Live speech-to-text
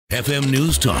FM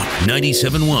News Talk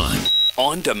 97.1.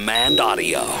 On-demand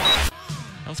audio.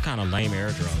 That was kind of lame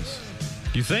air drums.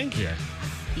 You think? Yeah.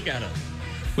 You gotta.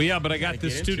 Well, yeah, but I got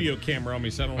this studio camera on me,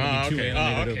 so I don't want to be too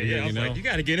animated over here, you know? Like, you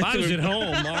gotta get into it. If I was at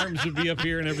home, my arms would be up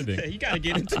here and everything. You gotta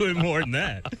get into it more than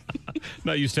that.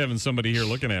 Not used to having somebody here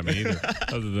looking at me either,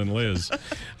 other than Liz.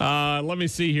 Let me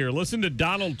see here. Listen to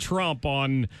Donald Trump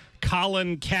on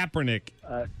Colin Kaepernick.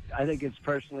 I think it's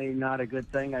personally not a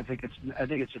good thing. I think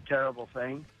it's a terrible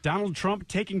thing. Donald Trump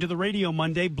taking to the radio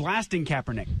Monday, blasting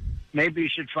Kaepernick. Maybe you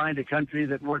should find a country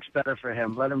that works better for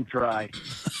him. Let him try.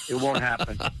 It won't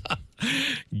happen.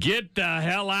 Get the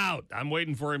hell out. I'm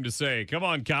waiting for him to say, come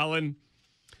on, Colin.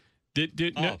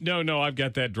 No, I've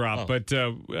got that drop. But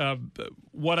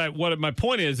what my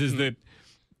point is that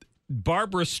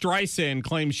Barbara Streisand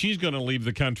claims she's going to leave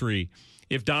the country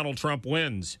if Donald Trump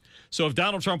wins. So if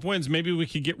Donald Trump wins, maybe we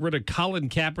could get rid of Colin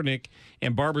Kaepernick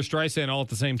and Barbara Streisand all at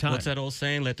the same time. What's that old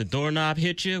saying? Let the doorknob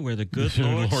hit you where the good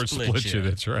Lord split you.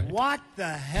 That's right. What the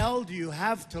hell do you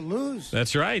have to lose?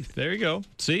 That's right. There you go.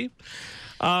 See?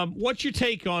 What's your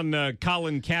take on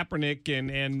Colin Kaepernick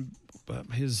and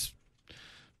his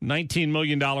 $19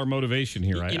 million motivation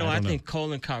here? I think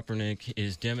Colin Kaepernick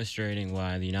is demonstrating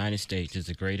why the United States is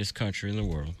the greatest country in the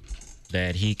world,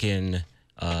 that he can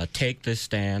take this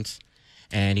stance,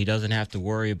 and he doesn't have to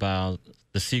worry about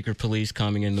the secret police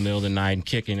coming in the middle of the night and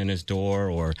kicking in his door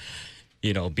or,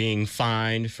 being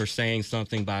fined for saying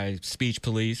something by speech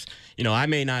police. I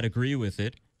may not agree with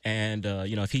it. And,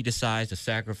 if he decides to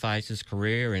sacrifice his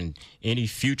career and any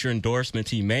future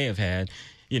endorsements he may have had,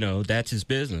 that's his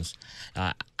business.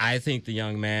 I think the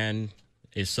young man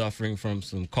is suffering from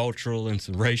some cultural and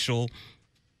some racial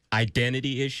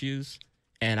identity issues.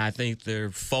 And I think they're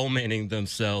fomenting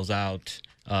themselves out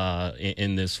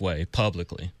in this way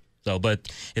publicly. So,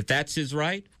 but if that's his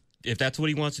right, if that's what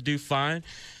he wants to do, fine.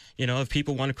 If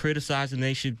people want to criticize him,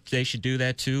 they should do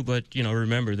that too. But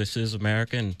remember, this is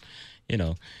America, and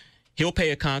he'll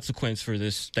pay a consequence for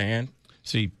this stand.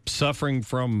 Is he suffering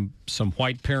from some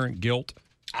white parent guilt?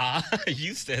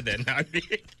 You said that, not me.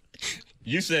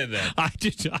 You said that. I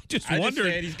just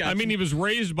wondered. He was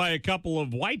raised by a couple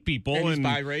of white people. And he's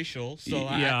biracial. So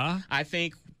yeah. I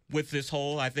think with this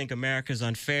whole, I think America's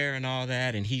unfair and all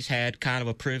that, and he's had kind of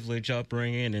a privileged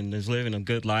upbringing and is living a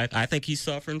good life. I think he's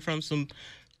suffering from some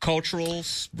cultural,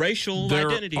 racial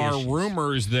identity issues. There are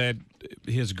rumors that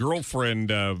his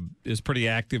girlfriend is pretty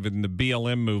active in the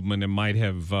BLM movement and might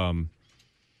have,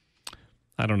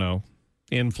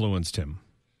 influenced him.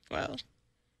 Well,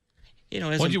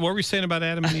 what were we saying about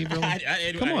Adam and Eve? Really?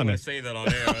 I didn't want to say that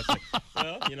on air. I was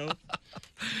like,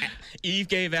 Eve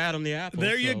gave Adam the apple.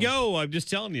 There you go. I'm just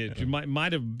telling you. You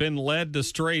might have been led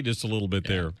astray just a little bit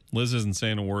there. Liz isn't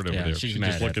saying a word over there. She's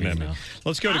just looking at me. Now.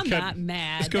 Let's go to I'm cut. not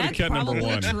mad. Let's go to cut number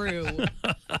one. True.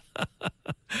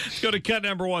 Let's go to cut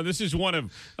number one. This is one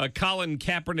of Colin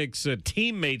Kaepernick's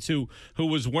teammates who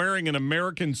was wearing an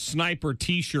American Sniper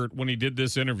T-shirt when he did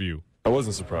this interview. I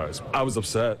wasn't surprised. I was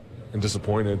upset and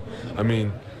disappointed.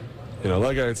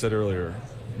 Like I had said earlier,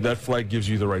 that flag gives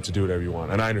you the right to do whatever you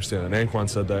want. And I understand that. Anquan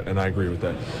said that, and I agree with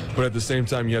that. But at the same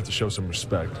time, you have to show some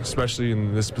respect, especially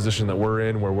in this position that we're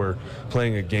in where we're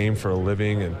playing a game for a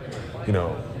living. And,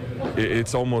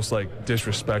 it's almost like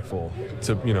disrespectful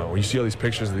to, you see all these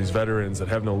pictures of these veterans that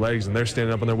have no legs and they're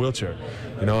standing up in their wheelchair,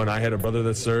 and I had a brother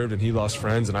that served and he lost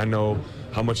friends, and I know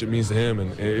how much it means to him,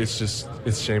 and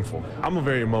it's shameful. I'm a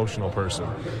very emotional person.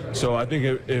 So I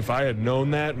think if I had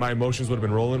known that, my emotions would have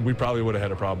been rolling, we probably would have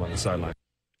had a problem on the sideline.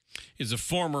 He's a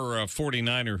former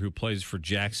 49er who plays for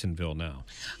Jacksonville now.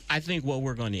 I think what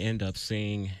we're going to end up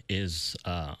seeing is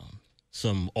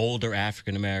some older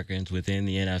African Americans within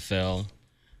the NFL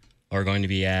are going to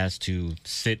be asked to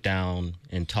sit down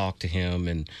and talk to him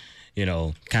and,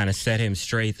 kind of set him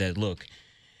straight that, look,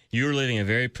 you're living a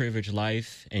very privileged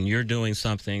life and you're doing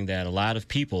something that a lot of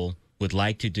people would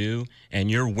like to do,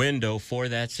 and your window for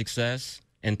that success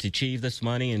and to achieve this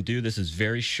money and do this is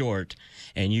very short,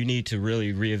 and you need to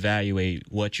really reevaluate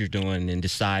what you're doing and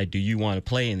decide, do you want to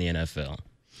play in the NFL?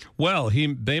 Well,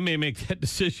 they may make that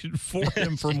decision for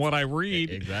him from what I read.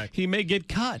 Exactly. He may get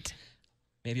cut.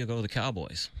 Maybe he'll go to the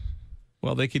Cowboys.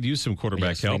 Well, they could use some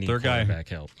quarterback help. Their guy,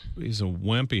 help. He's a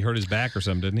wimp. He hurt his back or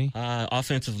something, didn't he?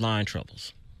 Offensive line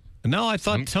troubles. No, I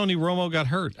thought Tony Romo got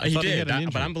hurt. I thought he had an did,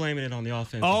 injury. but I'm blaming it on the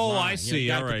offensive line. Oh, I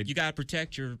see. All right. You got to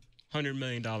protect your $100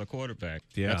 million quarterback.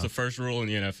 Yeah. That's the first rule in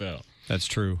the NFL. That's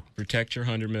true. Protect your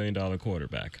 $100 million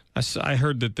quarterback. I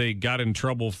heard that they got in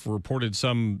trouble for reported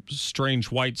some strange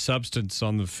white substance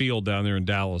on the field down there in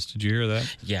Dallas. Did you hear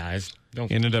that? Yeah.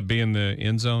 Ended up being the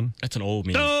end zone. That's an old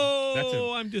meme. Oh!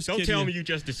 Oh, I'm just Don't kidding tell you. me you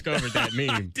just discovered that meme.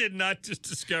 I did not just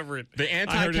discover it. The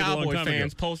I heard it a long anti-cowboy time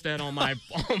fans ago. post that on my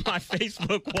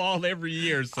Facebook wall every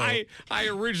year. So I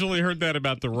originally heard that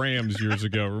about the Rams years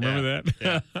ago. Remember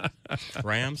that? Yeah.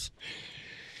 Rams?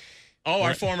 Oh,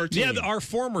 our former team. Yeah, our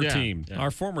former team. Yeah.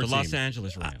 Our former the team. Los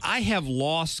Angeles Rams. I have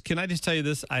lost. Can I just tell you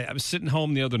this? I was sitting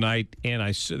home the other night, and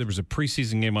there was a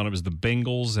preseason game on. It was the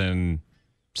Bengals and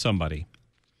somebody.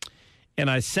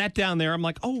 And I sat down there. I'm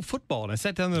like, oh, football. And I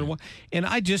sat down there, and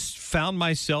I just found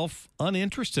myself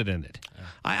uninterested in it.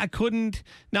 I couldn't.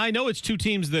 Now, I know it's two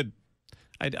teams that.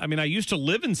 I mean, I used to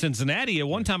live in Cincinnati. At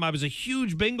one time, I was a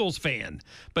huge Bengals fan.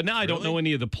 But now I don't know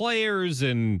any of the players,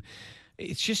 and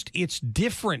it's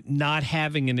different not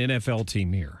having an NFL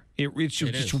team here. It's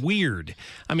just weird.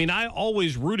 I mean, I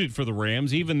always rooted for the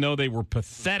Rams, even though they were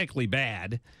pathetically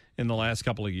bad in the last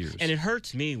couple of years. And it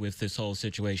hurts me with this whole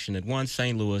situation that once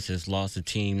St. Louis has lost a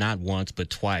team, not once,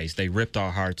 but twice. They ripped our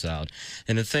hearts out.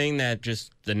 And the thing that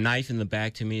just the knife in the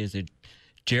back to me is that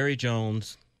Jerry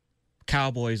Jones,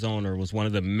 Cowboys owner, was one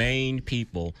of the main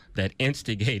people that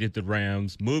instigated the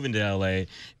Rams moving to L.A.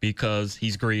 because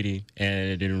he's greedy and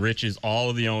it enriches all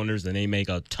of the owners and they make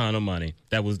a ton of money.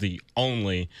 That was the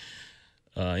only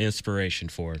inspiration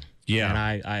for it. Yeah.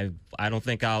 And I don't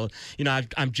think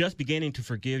I'm just beginning to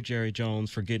forgive Jerry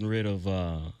Jones for getting rid of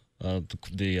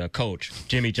the coach,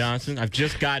 Jimmy Johnson. I've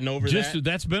just gotten over that.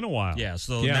 That's been a while. Yeah,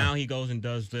 so now he goes and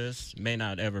does this. May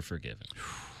not ever forgive him.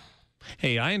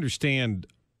 Hey, I understand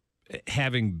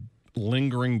having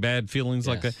lingering bad feelings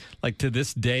like that. Like to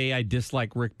this day, I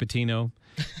dislike Rick Pitino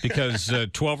because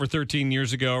 12 or 13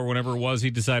 years ago or whenever it was, he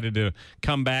decided to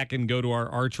come back and go to our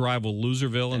arch rival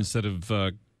Loserville instead of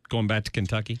going back to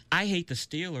Kentucky. I hate the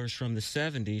Steelers from the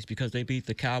 70s because they beat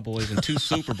the Cowboys in 2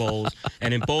 Super Bowls,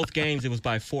 and in both games it was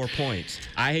by 4 points.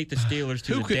 I hate the Steelers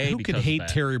to the day who because could hate of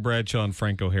that. Terry Bradshaw and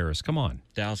Franco Harris? Come on.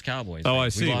 Dallas Cowboys. Oh, man. I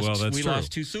see. We True.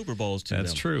 lost 2 Super Bowls to them.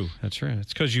 That's true. That's right.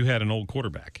 It's because you had an old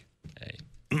quarterback. Hey,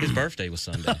 his birthday was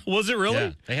Sunday. Was it really?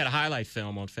 Yeah. They had a highlight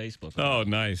film on Facebook. Oh,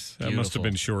 nice. That must have Beautiful.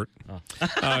 been short.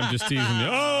 I'm just teasing you.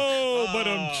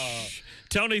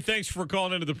 Tony, thanks for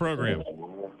calling into the program.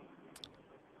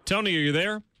 Tony, are you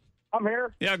there? I'm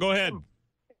here. Yeah, go ahead.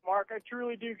 Mark, I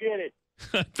truly do get it.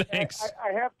 Thanks.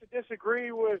 I have to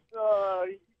disagree with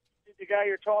the guy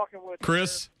you're talking with,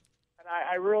 Chris? And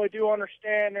I really do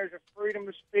understand there's a freedom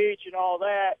of speech and all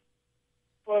that.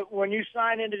 But when you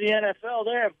sign into the NFL,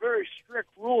 they have very strict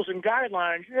rules and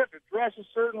guidelines. You have to dress a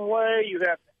certain way. You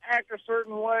have to act a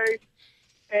certain way.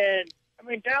 And, I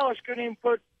mean, Dallas couldn't even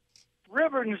put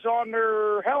ribbons on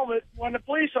their helmet when the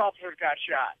police officers got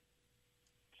shot.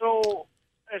 So,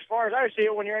 as far as I see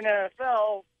it, when you're in the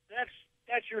NFL,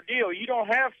 that's your deal. You don't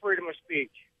have freedom of speech.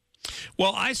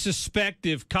 Well, I suspect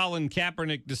if Colin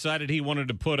Kaepernick decided he wanted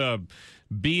to put a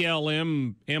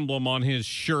BLM emblem on his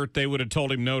shirt, they would have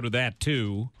told him no to that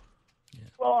too. Yeah.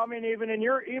 Well, I mean, even in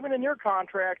your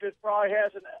contract, it probably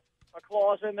has a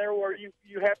clause in there where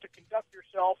you have to conduct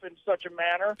yourself in such a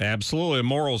manner. Absolutely, a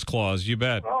morals clause. You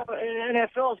bet. Well, the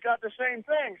NFL's got the same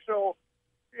thing, so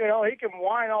he can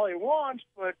whine all he wants,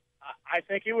 but I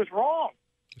think he was wrong.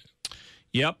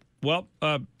 Yep. Well,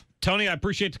 Tony, I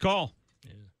appreciate the call.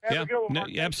 Have a good one,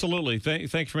 Mark. Absolutely.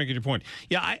 Thanks for making your point.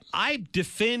 Yeah, I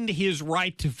defend his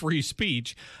right to free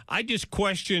speech. I just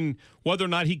question whether or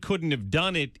not he couldn't have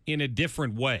done it in a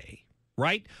different way,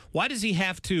 right? Why does he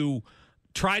have to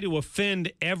try to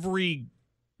offend every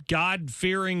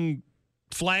God-fearing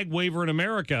flag waver in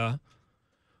America?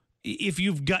 If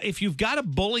you've got a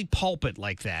bully pulpit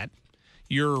like that,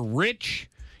 you're rich,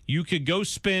 you could go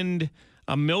spend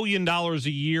 $1 million a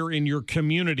year in your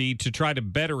community to try to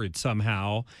better it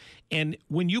somehow. And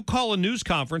when you call a news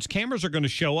conference, cameras are going to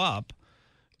show up.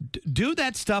 Do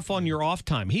that stuff on your off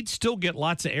time. He'd still get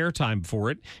lots of airtime for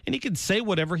it, and he can say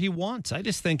whatever he wants. I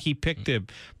just think he picked a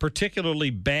particularly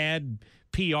bad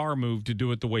PR move to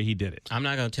do it the way he did it. I'm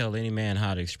not going to tell any man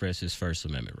how to express his First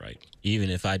Amendment right, even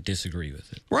if I disagree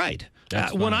with it. Right.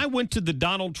 When I went to the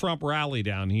Donald Trump rally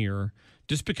down here,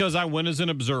 just because I went as an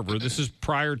observer, this is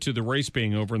prior to the race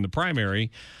being over in the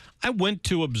primary, I went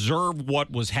to observe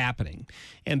what was happening.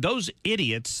 And those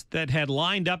idiots that had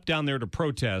lined up down there to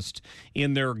protest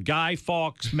in their Guy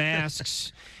Fawkes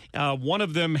masks, one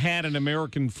of them had an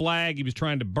American flag. He was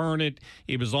trying to burn it.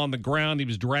 He was on the ground. He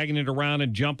was dragging it around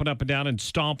and jumping up and down and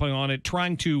stomping on it,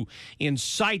 trying to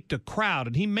incite the crowd.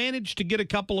 And he managed to get a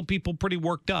couple of people pretty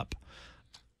worked up.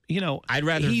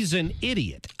 He's an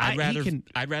idiot. I'd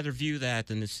rather view that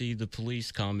than to see the police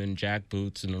come in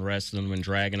jackboots and arrest them and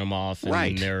dragging them off,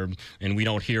 and and we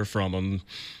don't hear from them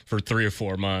for 3 or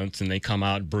 4 months, and they come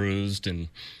out bruised, and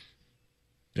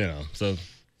so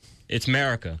It's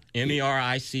America. Merica. It's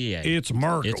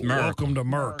America. It's America. Welcome to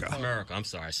America. It's America. I'm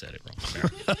sorry, I said it wrong.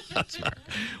 America. It's America.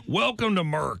 Welcome to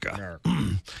America.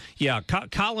 Yeah,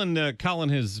 Colin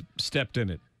has stepped in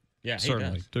it. Yeah, he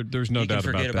certainly. does. There's no doubt about that. He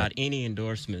can forget about any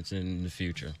endorsements in the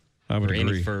future. I would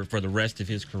agree. For the rest of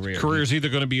his career. Career's either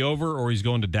going to be over or he's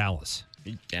going to Dallas.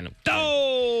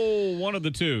 One of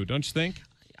the two, don't you think?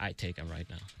 I take him right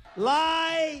now.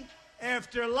 Lie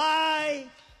after lie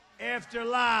after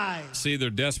lie. See, they're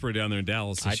desperate down there in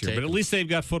Dallas this year, but at him. least they've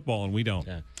got football and we don't.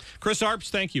 Yeah. Chris Arps,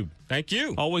 thank you. Thank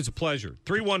you. Always a pleasure.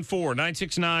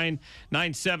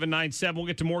 314-969-9797. We'll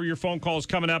get to more of your phone calls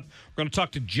coming up. We're going to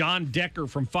talk to John Decker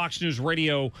from Fox News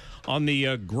Radio on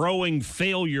the growing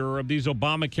failure of these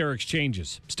Obamacare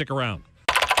exchanges. Stick around.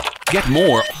 Get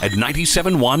more at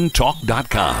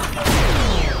 971talk.com.